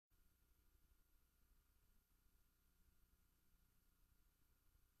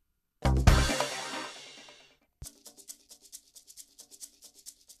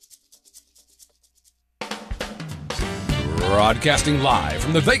Broadcasting live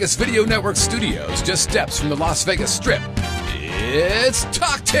from the Vegas Video Network studios, just steps from the Las Vegas Strip, it's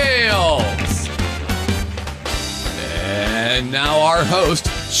Talktails! And now our host,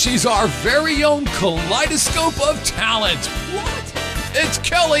 she's our very own kaleidoscope of talent. What? It's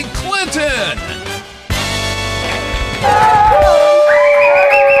Kelly Clinton!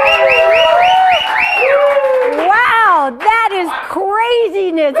 Wow, that is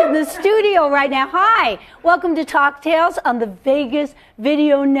craziness in the studio right now. Hi, welcome to Talktails on the Vegas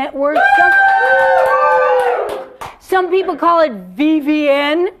Video Network. Some people call it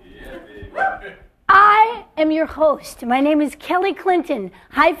VVN. I am your host. My name is Kelly Clinton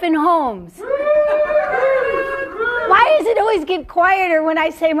 -Holmes. Why does it always get quieter when I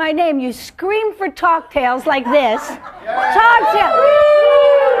say my name? You scream for Talktails like this. Talktails.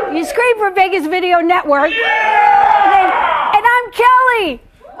 You scream for Vegas Video Network. And I'm Kelly.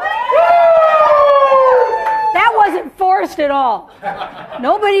 That wasn't forced at all.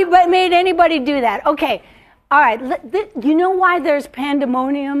 Nobody but made anybody do that. Okay. All right. You know why there's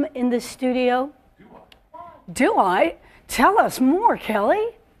pandemonium in the studio? Do I? Tell us more,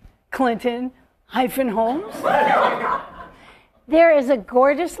 Kelly. Clinton-Holmes. There is a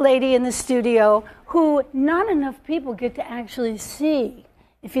gorgeous lady in the studio who not enough people get to actually see,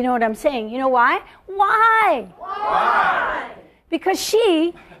 if you know what I'm saying. You know why? Why? Because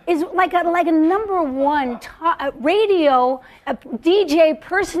she is like a number one radio DJ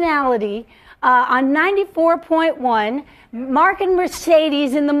personality on 94.1, Mark and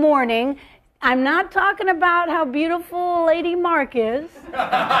Mercedes in the morning. I'm not talking about how beautiful Lady Mark is.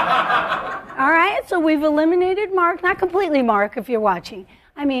 All right, so we've eliminated Mark. Not completely Mark, if you're watching.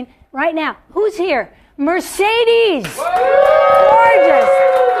 I mean, right now, who's here? Mercedes! Gorgeous!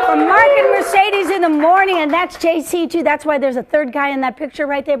 From Mark and Mercedes in the morning, and that's JC too. That's why there's a third guy in that picture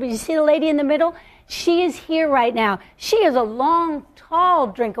right there. But you see the lady in the middle? She is here right now. She is a long, tall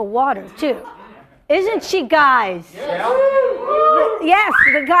drink of water, too. Isn't she, guys? Yes,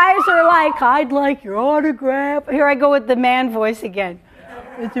 the guys are like, I'd like your autograph. Here I go with the man voice again.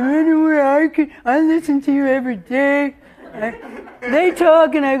 Is there anywhere I listen to you every day. They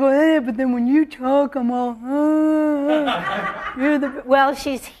talk and I go, but then when you talk, I'm all, Well,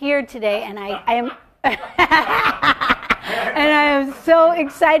 she's here today, and I am... And I am so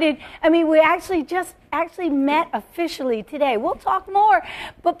excited. I mean, we actually met officially today. We'll talk more.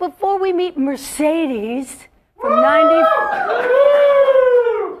 But before we meet Mercedes from 90...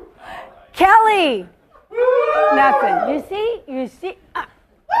 Kelly! Nothing. You see?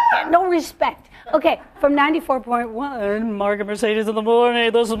 No respect. Okay, from 94.1, Mark and Mercedes in the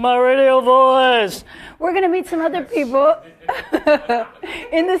morning. This is my radio voice. We're going to meet some other people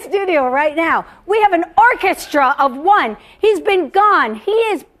in the studio right now. We have an orchestra of one. He's been gone. He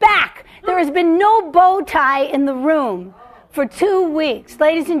is back. There has been no bow tie in the room for 2 weeks.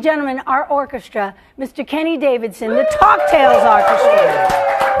 Ladies and gentlemen, our orchestra, Mr. Kenny Davidson, the Talktails Orchestra.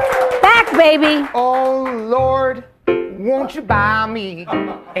 Back, baby. Oh, Lord. Won't you buy me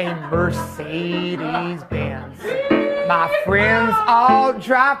a Mercedes-Benz? My friends all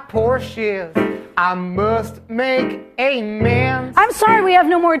drive Porsches. I must make amends. I'm sorry we have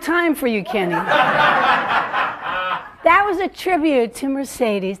no more time for you, Kenny. That was a tribute to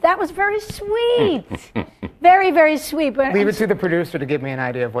Mercedes. That was very sweet. Very, very sweet. But leave it to the producer to give me an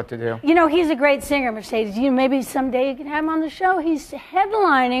idea of what to do. You know, he's a great singer, Mercedes. Maybe someday you can have him on the show. He's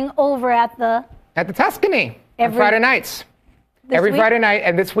headlining over at the Tuscany. On Friday nights. Every Friday night,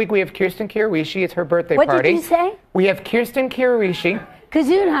 and this week we have Kirsten Kirishi. It's her birthday party. What did you say? We have Kirsten Kirishi.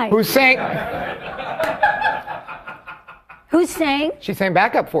 Gesundheit. Who sang... Who sang? She sang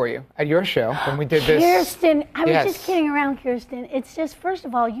backup for you at your show when we did this. Kirsten, I was just kidding around, Kirsten. It's just, first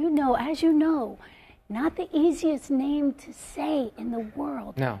of all, as you know, not the easiest name to say in the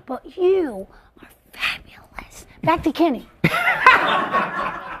world. No. But you are fabulous. Back to Kenny.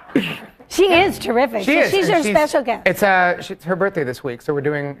 She is terrific. She's our special guest. It's her birthday this week, so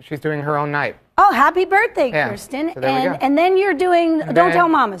she's doing her own night. Oh, happy birthday, Kirsten. So there we go. And then you're doing Don't Tell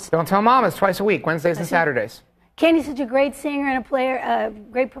Mamas. Don't Tell Mamas twice a week, Wednesdays and Saturdays. Kenny's such a great singer and a player, a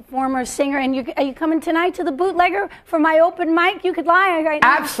great performer, singer. And are you coming tonight to the Bootlegger for my open mic? You could lie right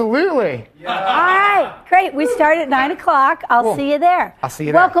now. Absolutely. Yeah. All right, great. We start at 9 o'clock. I'll see you there. I'll see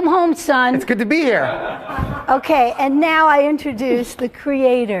you there. Welcome home, son. It's good to be here. Okay, and now I introduce the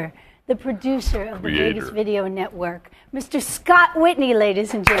creator, the producer of the Vegas Video Network, Mr. Scott Whitney,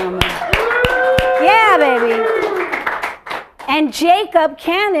 ladies and gentlemen. Yeah, baby. And Jacob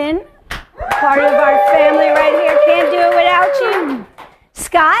Cannon, part of our family right here. Can't do it without you.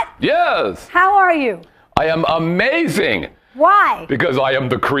 Scott? Yes. How are you? I am amazing. Why? Because I am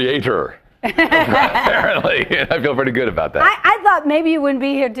the creator. Apparently. I feel pretty good about that. I thought maybe you wouldn't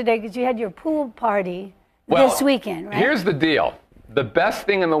be here today because you had your pool party this weekend, right? Here's the deal. The best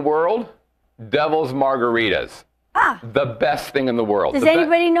thing in the world, Devil's Margaritas. The best thing in the world. Does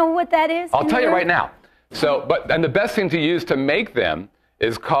anybody know what that is? I'll tell you right now. And the best thing to use to make them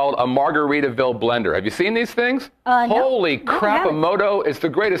is called a Margaritaville blender. Have you seen these things? Holy crap-a-moto, it's the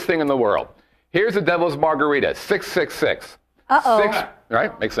greatest thing in the world. Here's a Devil's Margarita, 666. Uh-oh.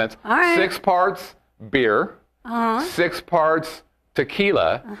 Right, makes sense. All right. 6 parts beer, 6 parts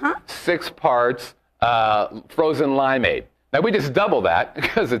tequila, 6 parts frozen limeade. Now, we just double that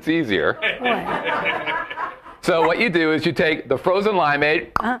because it's easier. So what you do is you take the frozen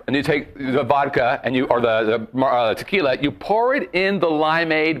limeade and you take the vodka and or the tequila, you pour it in the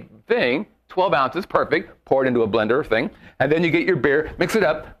limeade thing, 12 ounces, perfect, pour it into a blender thing, and then you get your beer, mix it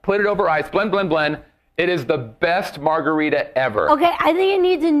up, put it over ice, blend, blend, blend. It is the best margarita ever. Okay, I think it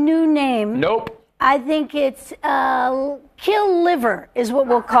needs a new name. Nope. I think it's kill liver is what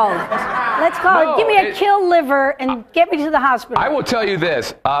we'll call it. Let's call it, give me a kill liver and get me to the hospital. I will tell you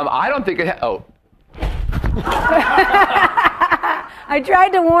this, I don't think it I tried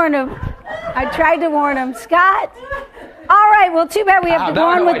to warn him. Scott? All right, well, too bad we have to go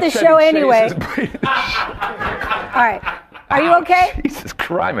on with the show anyway. All right. Are you okay? Jesus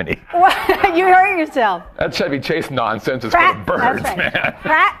criminy. You hurt yourself. That Chevy Chase nonsense is full of birds, man.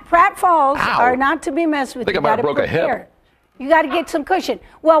 Pratt falls are not to be messed with. I think I might have broke a hip. You got to get some cushion.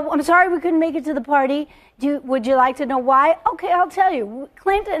 Well, I'm sorry we couldn't make it to the party. Would you like to know why? Okay, I'll tell you.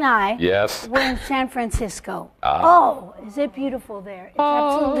 Clint and I were in San Francisco. Oh, is it beautiful there? It's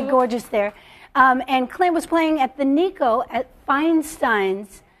absolutely gorgeous there. And Clint was playing at the Nico at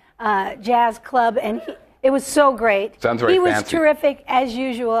Feinstein's Jazz Club, and it was so great. Sounds very fancy. He was terrific, as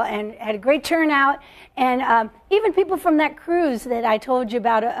usual, and had a great turnout. And even people from that cruise that I told you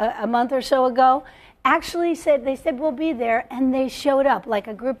about a month or so ago actually said, we'll be there, and they showed up, like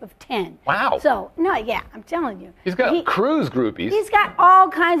a group of 10. Wow. So, I'm telling you. He's got cruise groupies. He's got all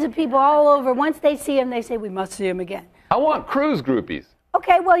kinds of people all over. Once they see him, they say, we must see him again. I want cruise groupies.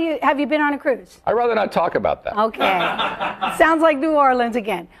 Okay, well, have you been on a cruise? I'd rather not talk about that. Okay. Sounds like New Orleans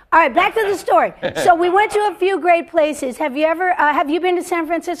again. All right, back to the story. So we went to a few great places. Have you been to San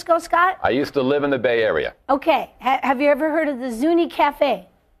Francisco, Scott? I used to live in the Bay Area. Okay. Have you ever heard of the Zuni Cafe?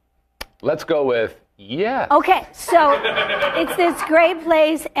 Let's go with yes. Okay, so it's this great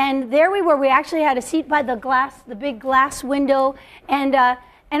place, and there we were. We actually had a seat by the big glass window, and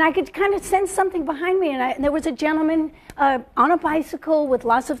I could kind of sense something behind me, and there was a gentleman on a bicycle with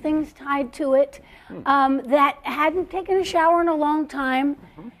lots of things tied to it that hadn't taken a shower in a long time,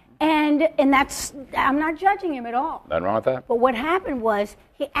 and that's, I'm not judging him at all. Nothing wrong with that. But what happened was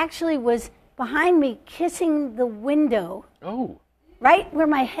he actually was behind me kissing the window. Oh. Right where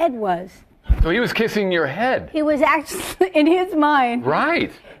my head was. So he was kissing your head. He was actually, in his mind.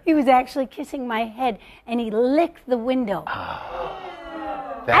 Right. He was actually kissing my head, and he licked the window.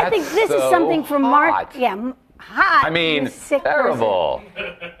 That's I think this is something from Mark. Yeah, hot. I mean, sick terrible.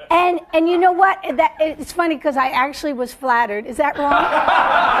 Person. And you know what? It's funny because I actually was flattered. Is that wrong?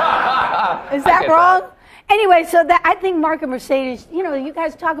 Is that wrong? Anyway, so I think Mark and Mercedes, you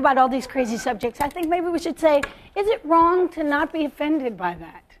guys talk about all these crazy subjects. I think maybe we should say, is it wrong to not be offended by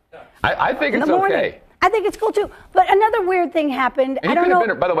that? I think it's okay. I think it's cool too. But another weird thing happened. I don't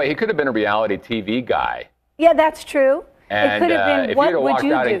know. By the way, he could have been a reality TV guy. Yeah, that's true. And it could have been, if what you'd have would walked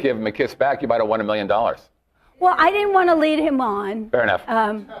you out do? and give him a kiss back, you might have won $1 million. Well, I didn't want to lead him on. Fair enough.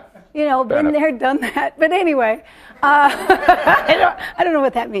 Been there, done that. But anyway, I don't know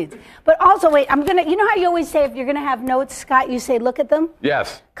what that means. But also, wait, you know how you always say if you're going to have notes, Scott, you say, look at them?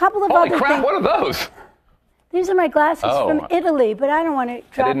 Yes. Couple of Holy other crap, things. what are those? These are my glasses from Italy, but I don't want to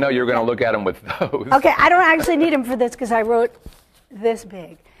drop I didn't know you were going to look at them with those. Okay, I don't actually need them for this because I wrote this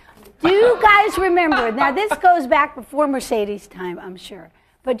big. Do you guys remember? Now, this goes back before Mercedes' time, I'm sure.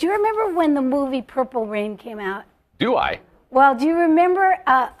 But do you remember when the movie Purple Rain came out? Do I? Well, do you remember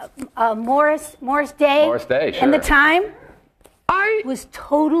Morris Day? Morris Day, sure. And the time? I was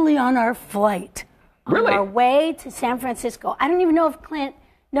totally on our flight. Really? On our way to San Francisco. I don't even know if Clint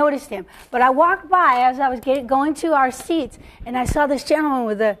noticed him. But I walked by as I was going to our seats, and I saw this gentleman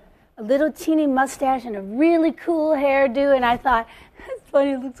with a little teeny mustache and a really cool hairdo, and I thought, that's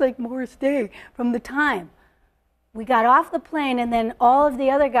funny, it looks like Morris Day from the time. We got off the plane, and then all of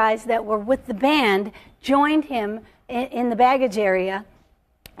the other guys that were with the band joined him in the baggage area,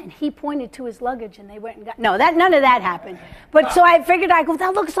 and he pointed to his luggage, and they went and got... No, none of that happened. But so I figured, that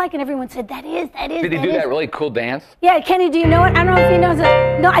looks like, and everyone said, that is. Did he do that really cool dance? Yeah, Kenny, do you know it? I don't know if he knows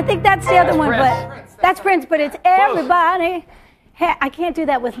it. No, I think that's the other one, Prince. but that's Prince, but it's everybody Hey, I can't do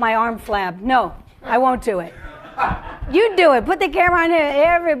that with my arm flab. No, I won't do it. You do it. Put the camera on here,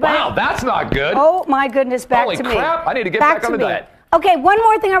 everybody. Wow, that's not good. Oh, my goodness, back Holy to me. crap, I need to get back on the diet. Okay, one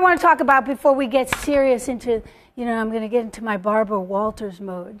more thing I want to talk about before we get serious into, I'm going to get into my Barbara Walters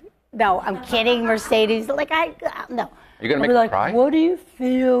mode. No, I'm kidding, Mercedes. No. You're going to make me cry? What do you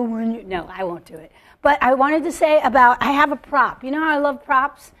feel when you... No, I won't do it. But I wanted to say about, I have a prop. You know how I love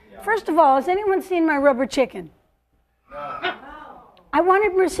props? Yeah. First of all, has anyone seen my rubber chicken? No. I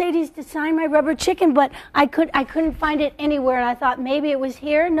wanted Mercedes to sign my rubber chicken, but I couldn't find it anywhere, and I thought maybe it was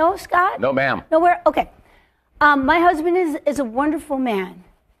here. No, Scott? No, ma'am. Nowhere? Okay. My husband is a wonderful man,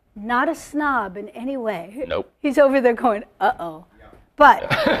 not a snob in any way. Nope. He's over there going, uh-oh. But,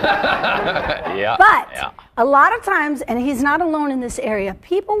 yeah. A lot of times, and he's not alone in this area,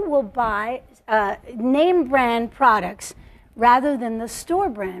 people will buy name brand products rather than the store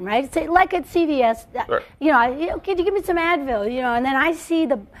brand, right? Say, like at CVS, sure. Could you give me some Advil? And then I see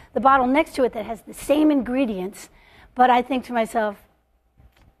the bottle next to it that has the same ingredients, but I think to myself,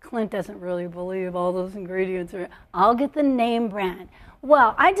 Clint doesn't really believe all those ingredients. I'll get the name brand.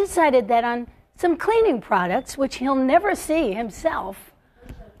 Well, I decided that on some cleaning products, which he'll never see himself,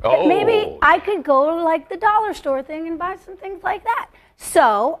 that maybe I could go to like the dollar store thing and buy some things like that.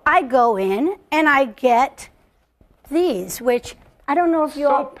 So I go in and I get these, which I don't know if you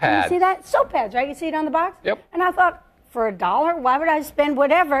all can you see that? Soap pads, right? You see it on the box? Yep. And I thought, for $1, why would I spend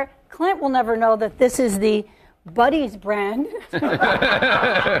whatever? Clint will never know that this is the Buddy's brand.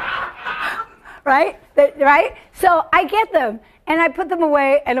 Right? Right? So I get them, and I put them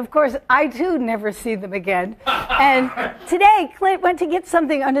away, and of course, I too never see them again. And today, Clint went to get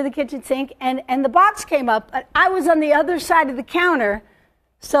something under the kitchen sink, and the box came up, and I was on the other side of the counter,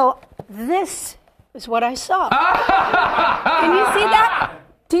 so this is what I saw. Can you see that?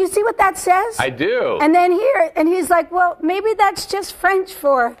 Do you see what that says? I do. And then here, and he's like, well, maybe that's just French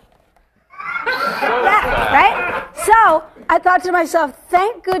for... that, right? So I thought to myself,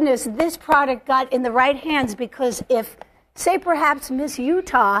 thank goodness this product got in the right hands, because if, say perhaps Miss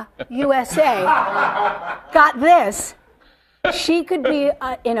Utah, USA, got this, she could be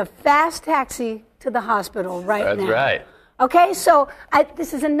in a fast taxi to the hospital right now. That's right. Okay, so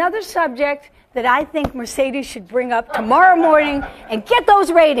this is another subject that I think Mercedes should bring up tomorrow morning and get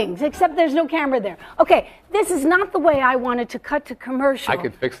those ratings, except there's no camera there. Okay, this is not the way I wanted to cut to commercial. I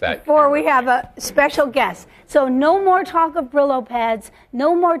could fix that. Before we have a special guest. So no more talk of Brillo pads,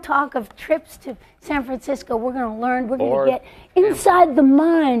 no more talk of trips to San Francisco. We're going to learn, we're going to get inside the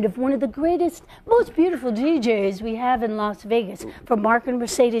mind of one of the greatest, most beautiful DJs we have in Las Vegas, from Mark and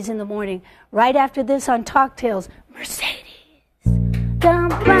Mercedes in the morning. Right after this on Talk Tales, Mercedes. 3,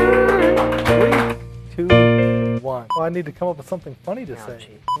 2, 1. Oh, I need to come up with something funny to say.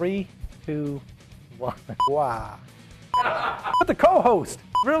 3, 2, 1. Wow. But the co-host.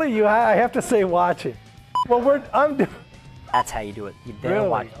 Really, I have to say watching. Well, I'm doing... That's how you do it. You didn't Really?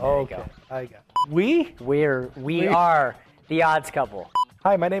 watch it. There Okay. you go. I got it. We are the Odds Couple.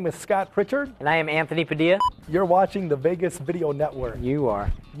 Hi, my name is Scott Pritchard. And I am Anthony Padilla. You're watching the Vegas Video Network. You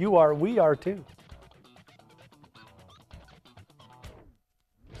are. You are. We are too.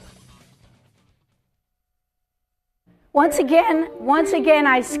 Once again,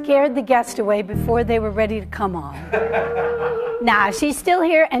 I scared the guest away before they were ready to come on. Nah, she's still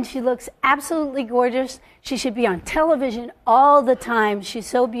here, and she looks absolutely gorgeous. She should be on television all the time. She's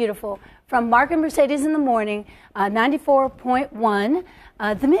so beautiful. From Mark and Mercedes in the Morning, 94.1,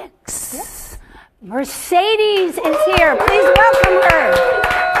 The Mix. Yes. Mercedes is here. Please welcome her.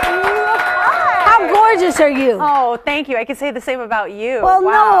 How gorgeous are you? Oh, thank you. I could say the same about you. Well,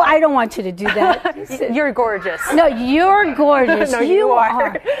 wow. no, I don't want you to do that. You're gorgeous. No, you're gorgeous. No, you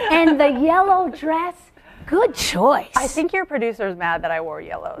are. And the yellow dress, good choice. I think your producer's mad that I wore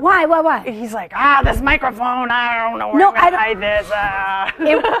yellow. Why? He's like, this microphone, I don't know where I'm going to hide this.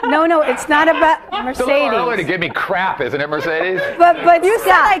 No, it's not about Mercedes. It's a little early to give me crap, isn't it, Mercedes? But you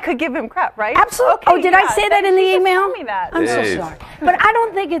said I could give him crap, right? Absolutely. Okay, did I say that in the email? Tell me that. I'm so sorry. But I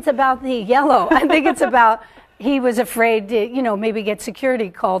don't think it's about the yellow. I think it's about he was afraid to, maybe get security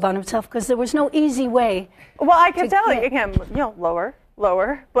called on himself, because there was no easy way. Well, I kept telling him, lower.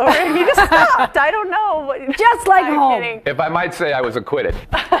 And he just stopped. I don't know. Just like I'm home. kidding. If I might say, I was acquitted.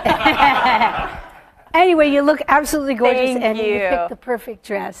 Anyway, you look absolutely gorgeous, Thank and you. you picked the perfect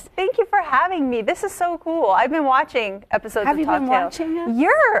dress. Thank you for having me. This is so cool. I've been watching episodes Have of you Talk been Tales. watching it?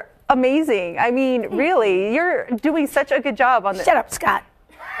 You're amazing. I mean, really, you're doing such a good job on this. Shut up, Scott.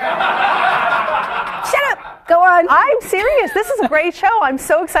 Shut up. Go on. I'm serious. This is a great show. I'm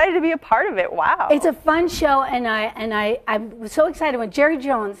so excited to be a part of it. Wow. It's a fun show, and I'm so excited when Jerry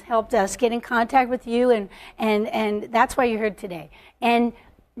Jones helped us get in contact with you, and that's why you're here today. And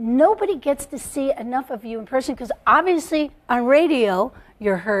nobody gets to see enough of you in person because obviously on radio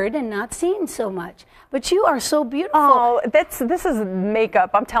you're heard and not seen so much. But you are so beautiful. Oh, this is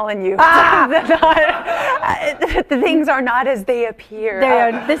makeup. I'm telling you. The things are not as they appear.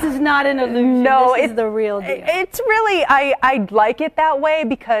 This is not an illusion. No, this is the real deal. It's really, I like it that way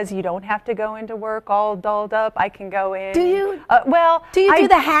because you don't have to go into work all dolled up. I can go in. Do you? Well, do you do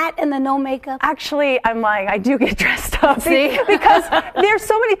the hat and the no makeup? Actually, I'm lying. I do get dressed up. See? Because there's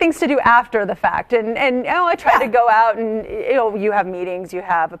so many things to do after the fact, and I try to go out and you have meetings, you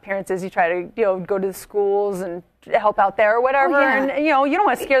have appearances, you try to go to the schools and help out there or whatever. And you don't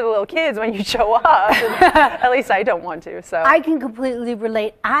want to scare the little kids when you show up. At least I don't want to. So I can completely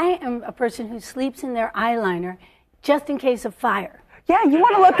relate. I am a person who sleeps in their eyeliner just in case of fire. Yeah, you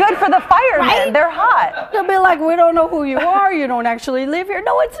want to look good for the firemen. Right? They're hot. They'll be like, we don't know who you are. You don't actually live here.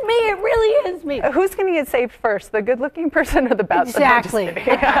 No, it's me. It really is me. Who's going to get saved first, the good-looking person or the bad person? Exactly. The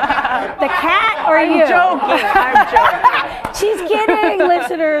cat or I'm you? I'm joking. She's kidding,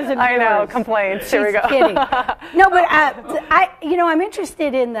 listeners. And I know, viewers. complaints. She's Here we go. Kidding. No, but I'm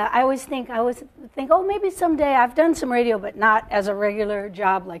interested in I always think, oh, maybe someday. I've done some radio, but not as a regular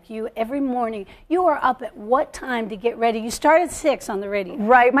job like you. Every morning, you are up at what time to get ready? You start at 6 on the radio.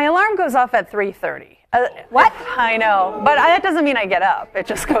 Right. My alarm goes off at 3:30. What? I know, but that doesn't mean I get up. It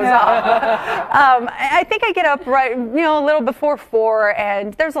just goes off. I think I get up right, a little before 4,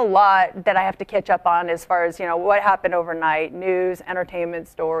 and there's a lot that I have to catch up on as far as what happened overnight, news, entertainment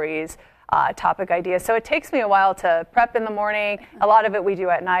stories, topic ideas. So it takes me a while to prep in the morning. A lot of it we do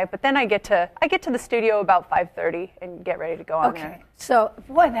at night, but then I get to the studio about 5:30 and get ready to go on there. Okay. So,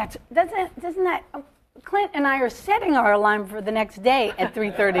 boy, doesn't that? Clint and I are setting our alarm for the next day at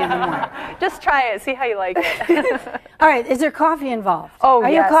 3:30 in the morning. Just try it. See how you like it. All right. Is there coffee involved? Oh, are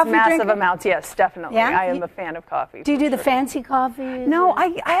yes. you a coffee Massive drinker? amounts. Yes, definitely. Yeah? I am a fan of coffee. Do you do the fancy coffees? No,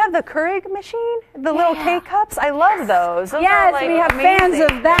 I have the Keurig machine, the little K-cups. I love those. Those yes, are, like, we have amazing.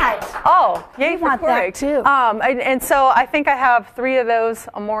 fans of that. Oh, yay we for want Keurig. that too. And so I think I have 3 of those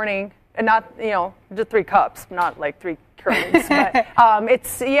a morning, and not just 3 cups, not like 3 Keurigs.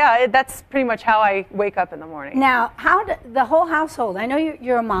 But that's pretty much how I wake up in the morning. Now, the whole household? I know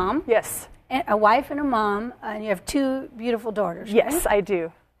you're a mom. Yes. A wife and a mom, and you have 2 beautiful daughters. Yes, right? I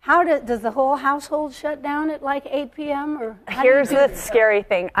do. How does the whole household shut down at like 8 p.m. or? Here's the scary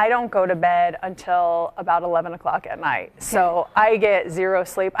thing: I don't go to bed until about 11 o'clock at night, so I get 0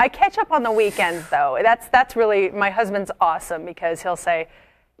 sleep. I catch up on the weekends, though. That's really, my husband's awesome because he'll say,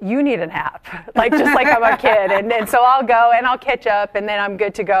 you need a nap, just like I'm a kid. And so I'll go and I'll catch up and then I'm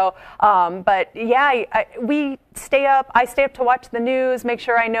good to go. But yeah, we stay up. I stay up to watch the news, make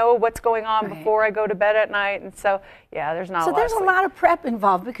sure I know what's going on before I go to bed at night. And so, yeah, there's not a lot of sleep. So there's a lot of prep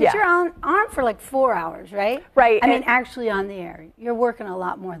involved because you're on for like 4 hours, right? Right. I mean, actually on the air. You're working a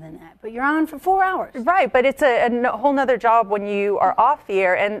lot more than that, but you're on for 4 hours. Right, but it's a whole nother job when you are off the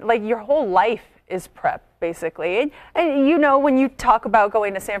air and like your whole life is prep, basically. And when you talk about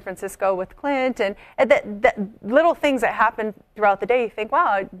going to San Francisco with Clint and the little things that happen throughout the day, you think,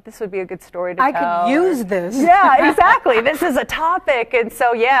 wow, this would be a good story to tell. I could use this. Yeah, exactly. This is a topic. And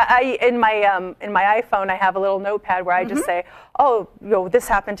so, in my iPhone, I have a little notepad where I just say, oh, this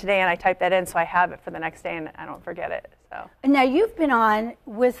happened today, and I type that in so I have it for the next day and I don't forget it. So now you've been on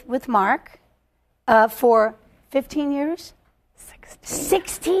with Mark for 15 years?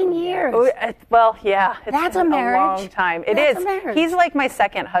 16 years. Well, yeah. That's a marriage. A long time. It is. A marriage. He's like my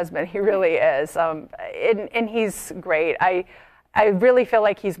second husband. He really is. And he's great. I really feel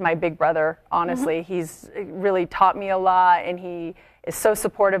like he's my big brother, honestly. He's really taught me a lot, and he is so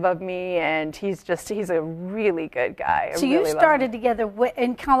supportive of me, and he's a really good guy. So you started together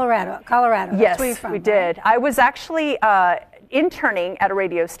in Colorado. Yes, That's where you're from, we did. I was actually interning at a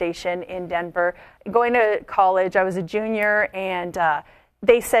radio station in Denver, going to college. I was a junior, and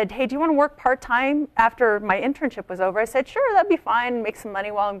they said, hey, do you want to work part-time after my internship was over? I said, sure, that'd be fine, make some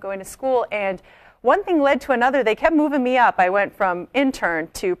money while I'm going to school. And one thing led to another. They kept moving me up. I went from intern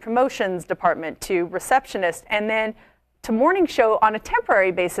to promotions department to receptionist, and then to morning show on a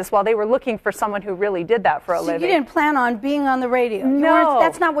temporary basis while they were looking for someone who really did that for a living. So you didn't plan on being on the radio? No.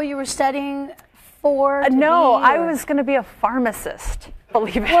 That's not what you were studying for? No, I was going to be a pharmacist.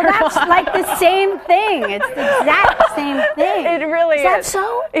 Believe it Well, or that's not. like the same thing. It's the exact same thing. It really is. Is that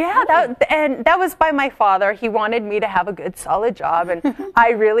so? Yeah, that was by my father. He wanted me to have a good, solid job, and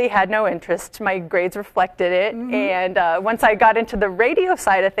I really had no interest. My grades reflected it. And once I got into the radio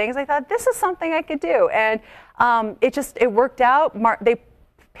side of things, I thought this is something I could do, and it worked out. They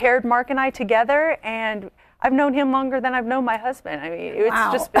paired Mark and I together, and I've known him longer than I've known my husband. I mean,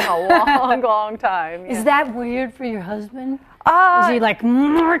 it's just been a long, long time. Yeah. Is that weird for your husband? Is he like,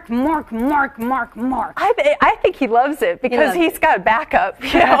 Mark? I think he loves it because he's got backup.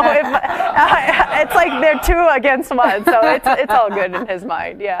 You know, it's like they're two against one, so it's all good in his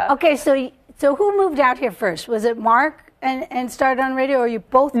mind. Yeah. Okay, so who moved out here first? Was it Mark and started on radio, or you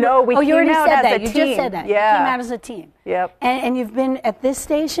both? No, we you came already out said as that. a You team. just said that. Yeah. You came out as a team. Yep. And you've been at this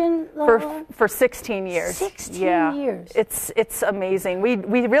station for 16 years. 16 yeah. years. It's amazing. We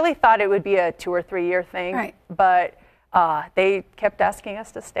really thought it would be a 2 or 3 year thing, right. but they kept asking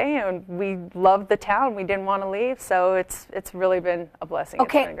us to stay, and we loved the town. We didn't want to leave, so it's really been a blessing.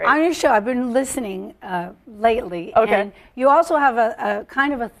 Okay, it's been great. on your show, I've been listening lately, Okay. and you also have a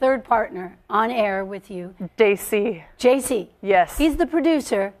kind of a third partner on air with you, JC. Yes. He's the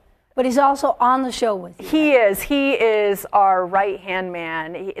producer, but he's also on the show with you. He is our right-hand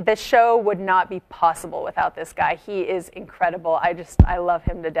man. The show would not be possible without this guy. He is incredible. I love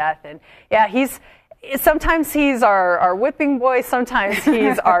him to death. And yeah, sometimes he's our whipping boy, sometimes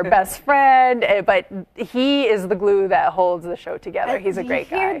he's our best friend, but he is the glue that holds the show together. He's a great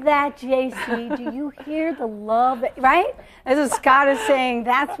guy. Do you hear that, JC? Do you hear the love, right? As Scott is saying,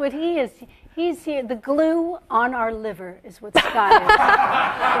 that's what he is. He's here. The glue on our liver is what Scott is.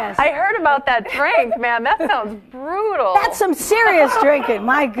 Yes. I heard about that drink, man. That sounds brutal. That's some serious drinking.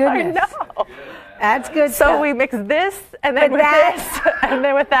 My goodness. I know. That's good So stuff. we mix this, and then with this, and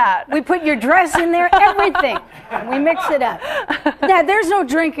then with that. We put your dress in there, everything. We mix it up. Now, there's no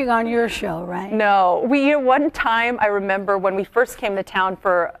drinking on your show, right? No. One time, I remember when we first came to town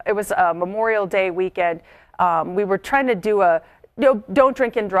it was a Memorial Day weekend, we were trying to do a don't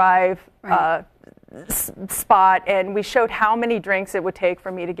drink and drive spot, and we showed how many drinks it would take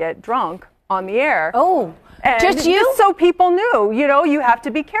for me to get drunk on the air. Oh, and just you? Just so people knew, you have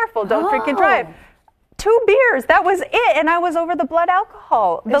to be careful. Don't drink and drive. 2 beers, that was it, and I was over the blood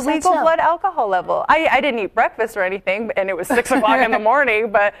alcohol, the legal blood alcohol level. I didn't eat breakfast or anything, and it was 6 o'clock in the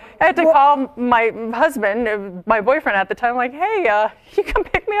morning, but I had to call my husband, my boyfriend at the time, like, hey, you can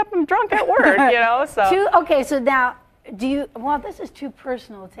pick me up, I'm drunk at work, so. Okay, so now, this is too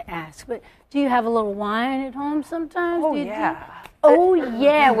personal to ask, but do you have a little wine at home sometimes? Oh, yeah. Oh,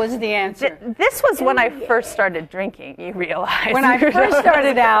 yeah, was the answer. This was when I first started drinking, you realize. When I first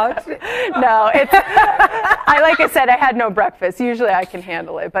started out. No, like I said, I had no breakfast. Usually I can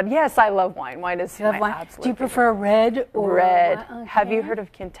handle it. But yes, I love wine. Wine is my absolute Do you prefer red or red? Okay. Have you heard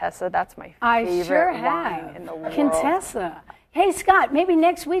of Quintessa? That's my favorite sure wine have. in the world. Quintessa. Hey, Scott, maybe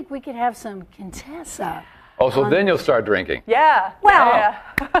next week we could have some Quintessa. Oh, so then you'll start drinking. Yeah. Well, yeah.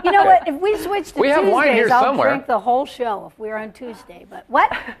 You know what? If we switch to We have Tuesdays, wine here I'll somewhere. drink the whole show if we're on Tuesday. But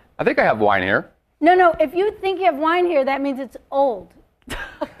what? I think I have wine here. No. If you think you have wine here, that means it's old.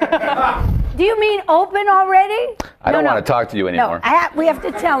 Do you mean open already? I don't want to talk to you anymore. No, we have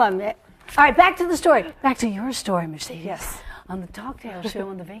to tell them. All right, back to the story. Back to your story, Mercedes. Yes. On the Talktail Show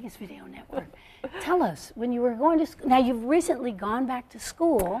on the Vegas Video Network. Tell us, when you were going to school, now you've recently gone back to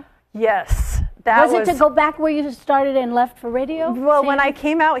school. Yes. Was it to go back where you started and left for radio? Well, when I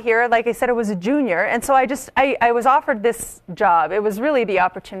came out here, like I said, I was a junior, and so I was offered this job. It was really the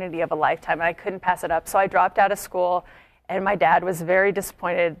opportunity of a lifetime, and I couldn't pass it up. So I dropped out of school, and my dad was very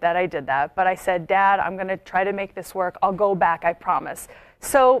disappointed that I did that. But I said, Dad, I'm going to try to make this work. I'll go back, I promise.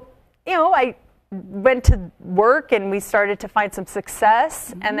 So, I went to work, and we started to find some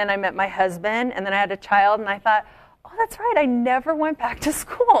success, and then I met my husband, and then I had a child, and I thought, oh, that's right, I never went back to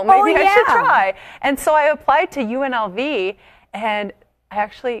school. Maybe I should try. And so I applied to UNLV, and I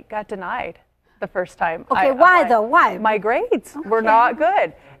actually got denied the first time. Okay, why though? Why? My grades were not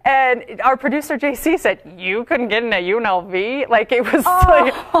good. And our producer, JC, said, you couldn't get in at UNLV? Like, it was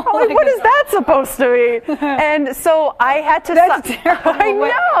what is that supposed to mean? And so I had to... That's terrible. I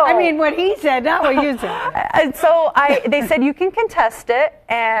know. I mean, what he said, not what you said. And so they said, you can contest it,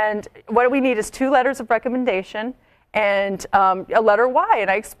 and what we need is 2 letters of recommendation and a letter Y. And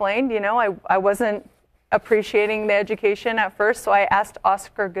I explained, I wasn't appreciating the education at first, so I asked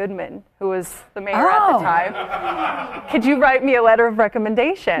Oscar Goodman, who was the mayor at the time. Could you write me a letter of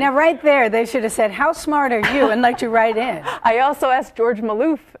recommendation? Now, right there, they should have said, how smart are you, and let you write in. I also asked George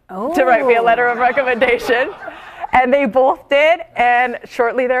Maloof to write me a letter of recommendation. And they both did, and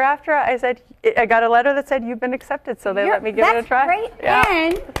shortly thereafter, I got a letter that said, you've been accepted, so they let me give it a try. Great. Yeah.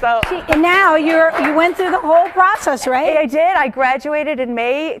 And now you went through the whole process, right? I did. I graduated in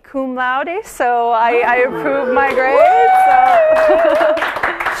May, cum laude, so I improved my grades. So.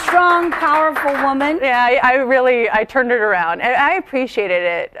 Strong, powerful woman. Yeah, I turned it around, and I appreciated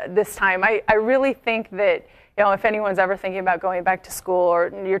it this time. I really think that, if anyone's ever thinking about going back to school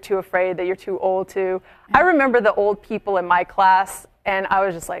or you're too afraid that you're too old to, I remember the old people in my class, and I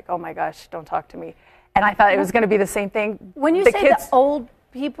was just like, oh my gosh, don't talk to me. And I thought it was going to be the same thing. When you say the old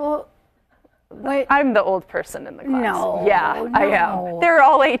people, I'm the old person in the class. No. Yeah, no. I am. They're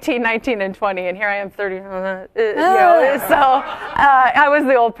all 18, 19, and 20, and here I am 30. So I was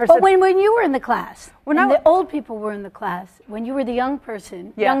the old person. But when you were in the class, the old people were in the class, when you were the young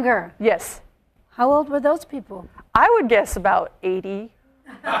person, younger. Yes. How old were those people? I would guess about 80.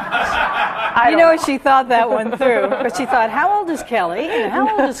 She thought that one through. But she thought, how old is Kelly? And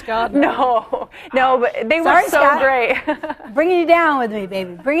how old is Scott? No, but they were so Scott. great. Bringing you down with me,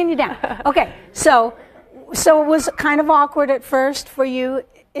 baby. Bringing you down. Okay, so it was kind of awkward at first for you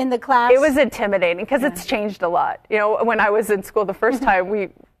in the class? It was intimidating because it's changed a lot. When I was in school the first time, we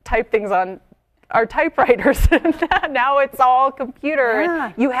typed things on our typewriters. Now it's all computer.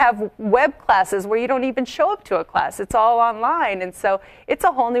 Yeah. You have web classes where you don't even show up to a class. It's all online. And so it's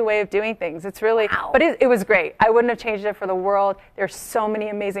a whole new way of doing things. It's really, but it was great. I wouldn't have changed it for the world. There's so many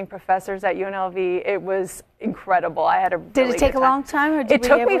amazing professors at UNLV. It was incredible. I had a Did it take a long time? Or it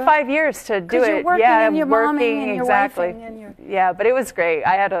took me 5 years to do it. You're working and you're momming and exactly. You're wifing and you're... Yeah, but it was great.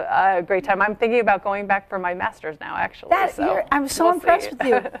 I had a great time. I'm thinking about going back for my master's now, actually. I'm so impressed with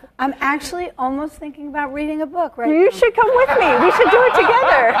you. I'm actually almost thinking about reading a book right now. You should come with me. We should do it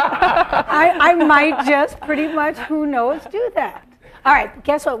together. I might just pretty much, who knows, do that. All right,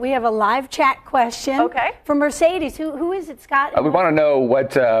 guess what? We have a live chat question from Mercedes. Who is it, Scott? We want to know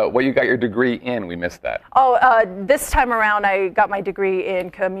what you got your degree in. We missed that. This time around, I got my degree in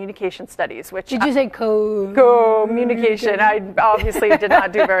communication studies. Which did you say communication? I obviously did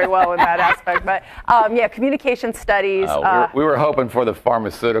not do very well in that aspect, but communication studies. We were hoping for the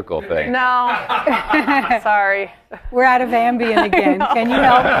pharmaceutical thing. No, sorry. We're out of Ambien again. Can you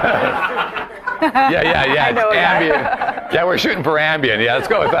help? Yeah. I know Ambien. Yeah, we're shooting for Ambien. Yeah, let's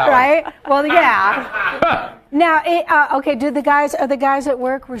go with that right? Well, yeah. Now, are the guys at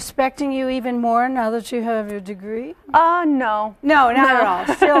work respecting you even more now that you have your degree? No. No, not at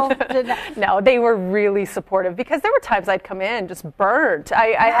all. Still, no, they were really supportive because there were times I'd come in just burnt.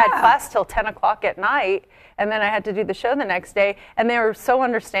 I had class till 10 o'clock at night, and then I had to do the show the next day, and they were so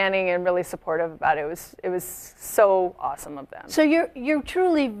understanding and really supportive about it. It was so awesome of them. So you're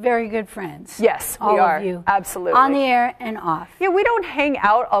truly very good friends. Yes, all we are. Of you. Absolutely. On the air and off. Yeah, we don't hang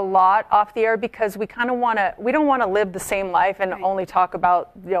out a lot off the air because we kind of we don't want to live the same life and only talk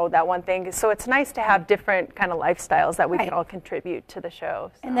about that one thing. So it's nice to have different kind of lifestyles that we can all contribute to the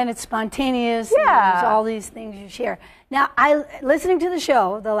show. So. And then it's spontaneous. Yeah. There's all these things you share. Now, listening to the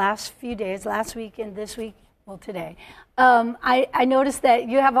show the last few days, last week and this week, well, today, I noticed that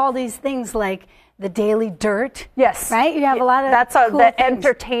you have all these things like the Daily Dirt. Yes. Right? You have a lot of That's cool the things.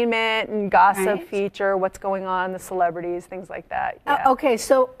 Entertainment and gossip feature, what's going on, the celebrities, things like that. Yeah. Okay,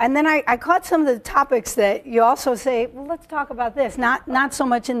 so, and then I caught some of the topics that you also say, well, let's talk about this. Not so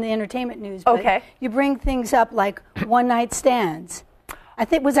much in the entertainment news, but you bring things up like one-night stands. I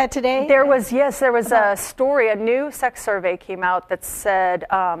think, was that today? There was a story, a new sex survey came out that said,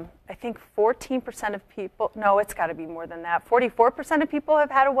 I think 14% of people, no, it's got to be more than that, 44% of people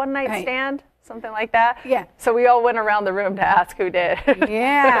have had a one-night stand, something like that. Yeah. So we all went around the room to ask who did.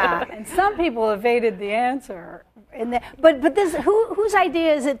 Yeah, and some people evaded the answer. But this, whose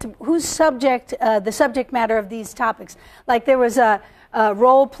idea is it? Whose subject? The subject matter of these topics. Like there was a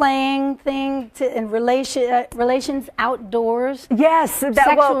role-playing thing in relations outdoors. Yes,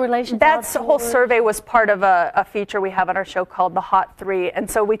 sexual relations. That whole survey was part of a feature we have on our show called the Hot 3, and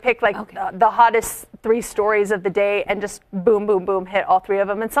so we picked the hottest 3 stories of the day and just boom, boom, boom, hit all 3 of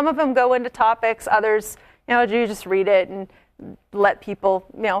them. And some of them go into topics. Others, you just read it and let people,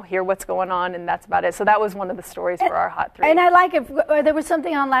 hear what's going on, and that's about it. So that was one of the stories for our Hot 3. And I like it. There was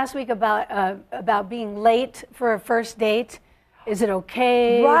something on last week about being late for a first date. Is it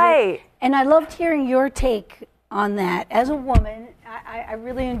okay? Right. And I loved hearing your take on that. As a woman, I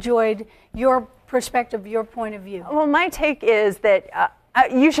really enjoyed your perspective, your point of view. Well, my take is that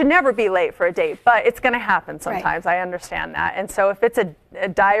you should never be late for a date, but it's going to happen sometimes. Right. I understand that. And so if it's a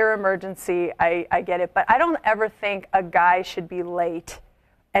dire emergency, I get it. But I don't ever think a guy should be late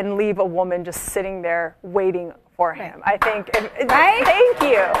and leave a woman just sitting there waiting for him. I think, right? Thank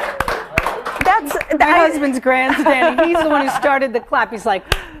you. That's my husband's grandstanding. He's the one who started the clap. He's like,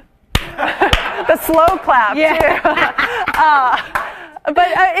 the slow clap, too. But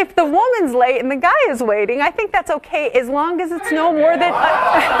if the woman's late and the guy is waiting, I think that's okay as long as it's no more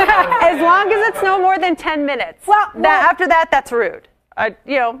than 10 minutes. Well, after that, that's rude.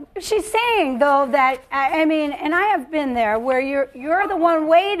 She's saying though that I mean, and I have been there where you're the one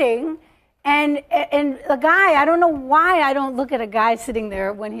waiting, and the guy. I don't know why I don't look at a guy sitting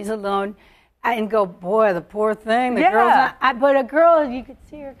there when he's alone and go, boy, the poor thing. The girl's not. But a girl, you could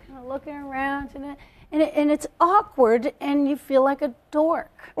see her kind of looking around and it's awkward, and you feel like a dork.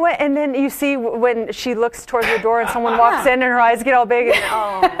 Well, and then you see when she looks towards the door and someone walks in and her eyes get all big.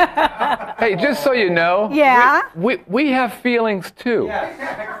 And, Hey, just so you know, we have feelings too.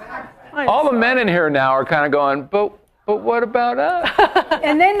 All the men in here now are kind of going, but what about us?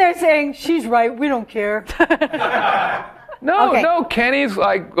 And then they're saying, she's right, we don't care. No, Kenny's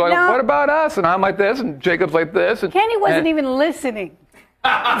like, what about us? And I'm like this, and Jacob's like this. And Kenny wasn't even listening.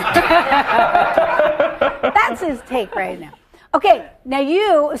 That's his take right now. Okay,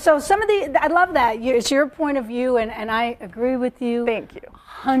 now so some of I love that. It's your point of view, and I agree with you. Thank you.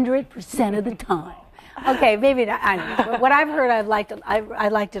 100% of the time. Okay, maybe not. I know. But what I've heard, I liked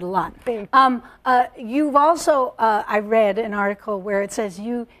it a lot. Thank you. You've also, I read an article where it says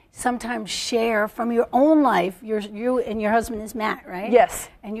you sometimes share from your own life. You and your husband is Matt, right? Yes.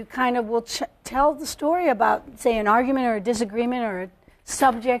 And you kind of will tell the story about, say, an argument or a disagreement or a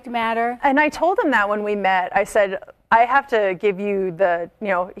subject matter. And I told him that when we met. I said, I have to give you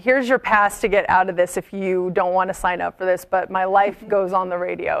here's your pass to get out of this if you don't want to sign up for this, but my life goes on the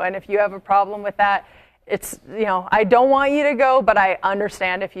radio. And if you have a problem with that, it's, I don't want you to go, but I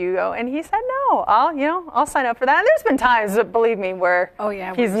understand if you go. And he said, no, I'll sign up for that. And there's been times, believe me, where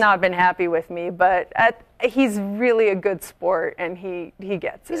he's not been happy with me, but he's really a good sport, and he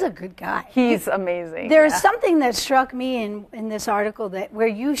gets it. He's a good guy. He's amazing. There's something that struck me in this article where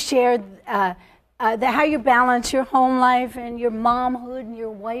you shared how you balance your home life and your momhood and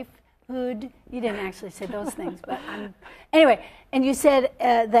your wifehood. You didn't actually say those things, but anyway. And you said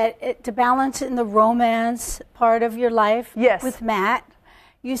that to balance in the romance part of your life with Matt,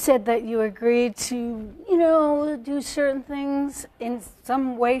 you said that you agreed to, do certain things in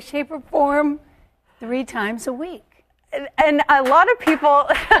some way, shape, or form 3 times a week. And a lot of people...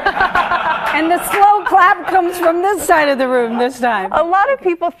 And the slow clap comes from this side of the room this time. A lot of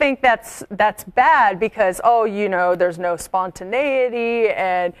people think that's bad because, there's no spontaneity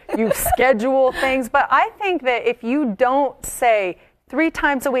and you schedule things. But I think that if you don't say 3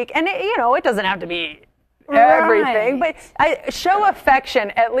 times a week, and it doesn't have to be everything, but show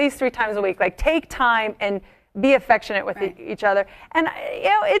affection at least 3 times a week. Like, take time and be affectionate with each other. And,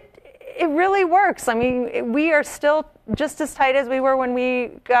 it really works. I mean, we are still just as tight as we were when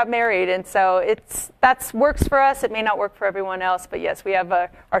we got married, and so that works for us. It may not work for everyone else, but yes, we have our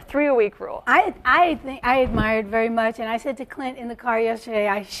 3-a-week rule. I think I admired very much, and I said to Clint in the car yesterday,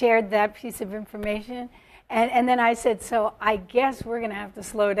 I shared that piece of information, and then I said, so I guess we're going to have to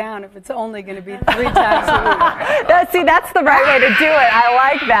slow down if it's only going to be 3 times a week. That's the right way to do it. I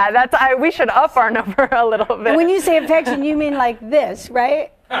like that. We should up our number a little bit. And when you say affection, you mean like this,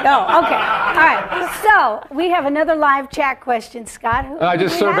 right? No, okay. All right. So we have another live chat question, Scott. I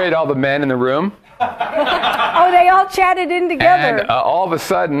just surveyed all the men in the room. Oh, they all chatted in together. And all of a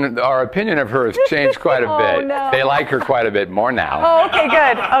sudden, our opinion of her has changed quite a bit. No. They like her quite a bit more now. Oh, okay,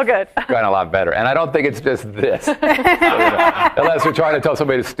 good. Oh, good. Gotten a lot better. And I don't think it's just this. Unless we're trying to tell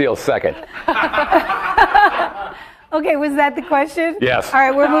somebody to steal second. Okay, was that the question? Yes. All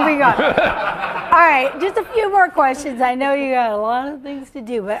right, we're moving on. All right, just a few more questions. I know you got a lot of things to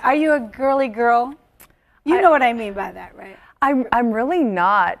do, but are you a girly girl? You know what I mean by that, right? I'm really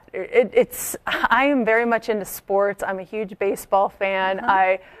not. I am very much into sports. I'm a huge baseball fan.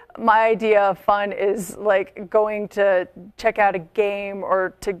 My idea of fun is like going to check out a game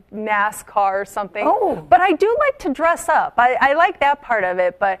or to NASCAR or something. Oh. But I do like to dress up. I like that part of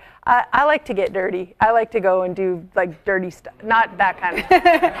it, but I like to get dirty. I like to go and do like dirty stuff. Not that kind of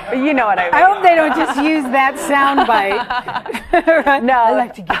but you know what I mean. I hope they don't just use that sound bite. Right? No. I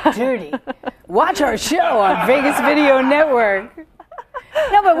like to get dirty. Watch our show on Vegas Video Network.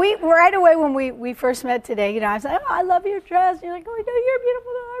 No, but right away when we first met today, I was like, oh, I love your dress. You're like, oh, you're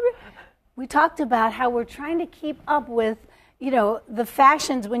beautiful. We talked about how we're trying to keep up with, the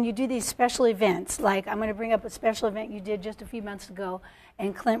fashions when you do these special events, like I'm going to bring up a special event you did just a few months ago,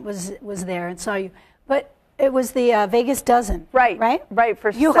 and Clint was there and saw you. But it was the Vegas Dozen. Right. For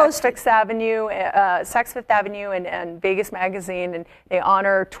you Saks Fifth Avenue and Vegas Magazine, and they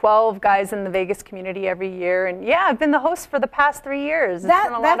honor 12 guys in the Vegas community every year. And yeah, I've been the host for the past 3 years. It's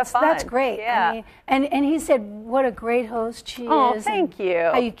been a lot of fun. That's great. Yeah. I mean, and he said, what a great host she is. Oh, thank you.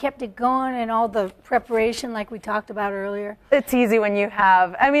 How you kept it going and all the preparation like we talked about earlier. It's easy when you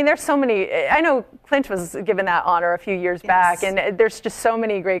have, there's so many, I know Clint was given that honor a few years back, and there's just so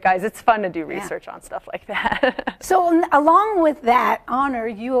many great guys. It's fun to do research on stuff like that. So along with that honor,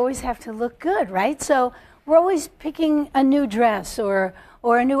 you always have to look good, right? So we're always picking a new dress or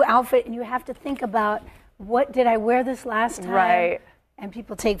a new outfit, and you have to think about, what did I wear this last time? Right. And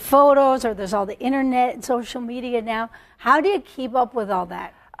people take photos, or there's all the internet and social media now. How do you keep up with all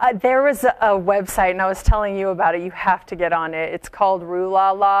that? There was a website, and I was telling you about it. You have to get on it. It's called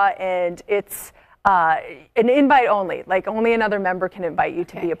Rulala, and it's an invite only. Like, only another member can invite you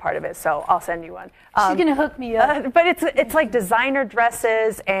to be a part of it. So I'll send you one. She's going to hook me up. But it's like designer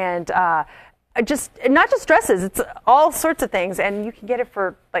dresses and just not just dresses. It's all sorts of things, and you can get it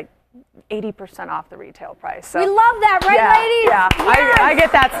for like 80% off the retail price. So, we love that, right, ladies? Yeah, yes. I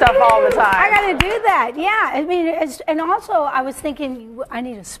get that stuff all the time. I got to do that. Yeah, I mean, and also I was thinking I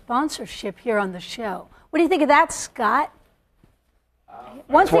need a sponsorship here on the show. What do you think of that, Scott?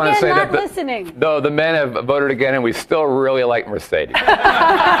 Once again, not listening. Though the men have voted again, and we still really like Mercedes.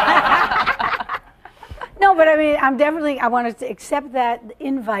 No, but I mean, I wanted to accept that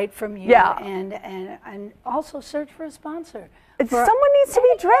invite from you, and also search for a sponsor. Someone needs to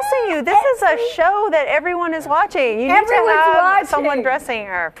be dressing you. This is a show that everyone is watching. You need to have someone dressing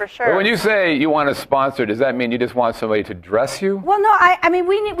her, for sure. But when you say you want a sponsor, does that mean you just want somebody to dress you? Well, no, I mean,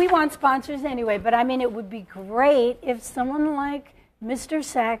 we want sponsors anyway, but I mean, it would be great if someone like Mr.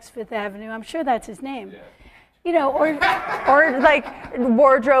 Saks Fifth Avenue, I'm sure that's his name, or like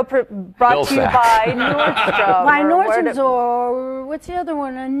wardrobe brought to you by Nordstrom. By Nordstrom's, or what's the other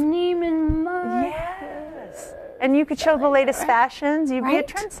one? A Neiman Marcus. Yes. And you could show the latest fashions. You'd be a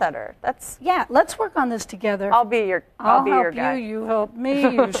trendsetter. Let's work on this together. I'll be your guy. I'll help you. You help me.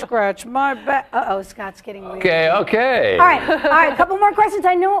 You scratch my back. Scott's getting weird. Okay. All right. A couple more questions.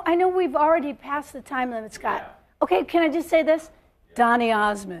 I know we've already passed the time limit, Scott. Okay. Can I just say this? Donny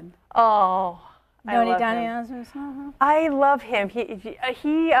Osmond. Oh. Donny Osmond. I love him.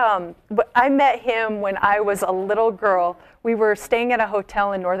 I met him when I was a little girl. We were staying at a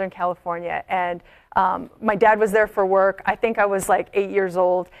hotel in Northern California, and my dad was there for work. I think I was like 8 years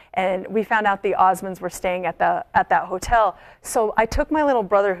old, and we found out the Osmonds were staying at that hotel. So I took my little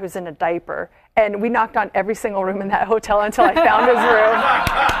brother, who's in a diaper, and we knocked on every single room in that hotel until I found his room.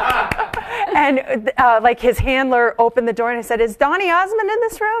 And like his handler opened the door, and I said, "Is Donny Osmond in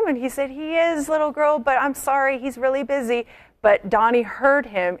this room?" And he said, "He is, little girl, but I'm sorry, he's really busy." But Donny heard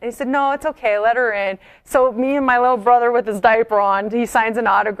him, and he said, "No, it's okay, let her in." So me and my little brother with his diaper on, he signs an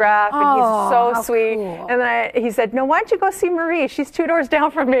autograph, and he's so sweet. Cool. And then he said, "No, why don't you go see Marie? She's 2 doors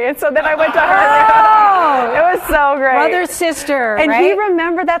down from me." And so then I went to her. It was so great. Brother, sister, and right? he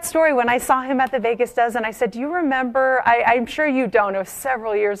remembered that story when I saw him at the Vegas Dozen. I said, "Do you remember?" I'm sure you don't. It was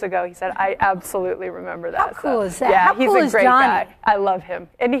several years ago. He said, "I absolutely remember that." How cool is that? Yeah, How he's cool a is great Donny? guy. I love him.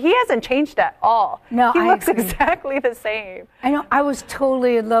 And he hasn't changed at all. No, he looks agree. exactly the same. I know. I was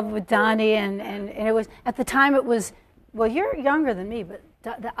totally in love with Donny, and it was, at the time it was, well, you're younger than me, but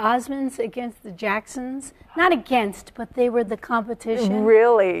the Osmonds against the Jacksons. Not against, but they were the competition.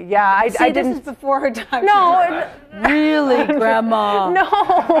 Really? Yeah. I didn't. This is before her time. No. Really, Grandma? No.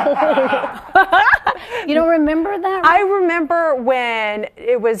 You don't remember that? I remember when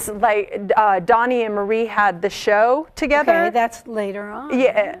it was like Donny and Marie had the show together. Okay, that's later on.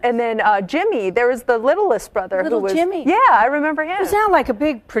 Yeah, and then Jimmy, there was the littlest brother. Little who was, Jimmy. Yeah, I remember him. He's now like a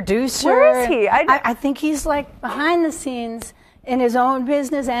big producer. Where is he? I think he's like behind the scenes in his own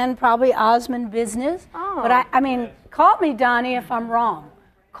business and probably Osmond business. Oh. But I mean, call me, Donny, if I'm wrong.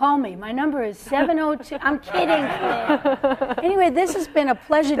 Call me. My number is 702. I'm kidding. Anyway, this has been a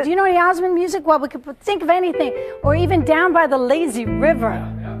pleasure. Do you know any Osmond music? Well, we could think of anything. Or even Down by the Lazy River.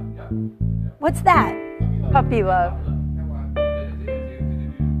 What's that? Puppy Love.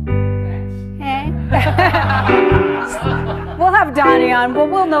 Hey? We'll have Donny on.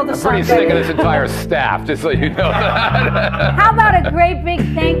 We'll know the song. I'm pretty sick of this entire staff, just so you know that. How about a great big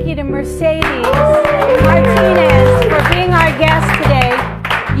thank you to Mercedes Martinez for being our guest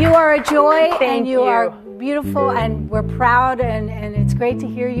today. You are a joy, and you are beautiful, and we're proud, and it's great to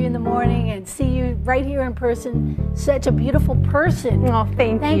hear you in the morning and see you right here in person. Such a beautiful person. Oh,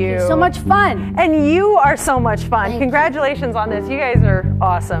 thank you. So much fun. And you are so much fun. Thank Congratulations on this. You guys are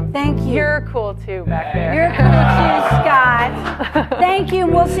awesome. Thank you. You're cool too back there. You're cool too, Scott. Thank you.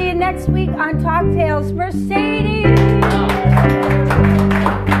 We'll see you next week on Talk Tales. Mercedes.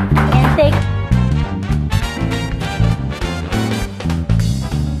 And thank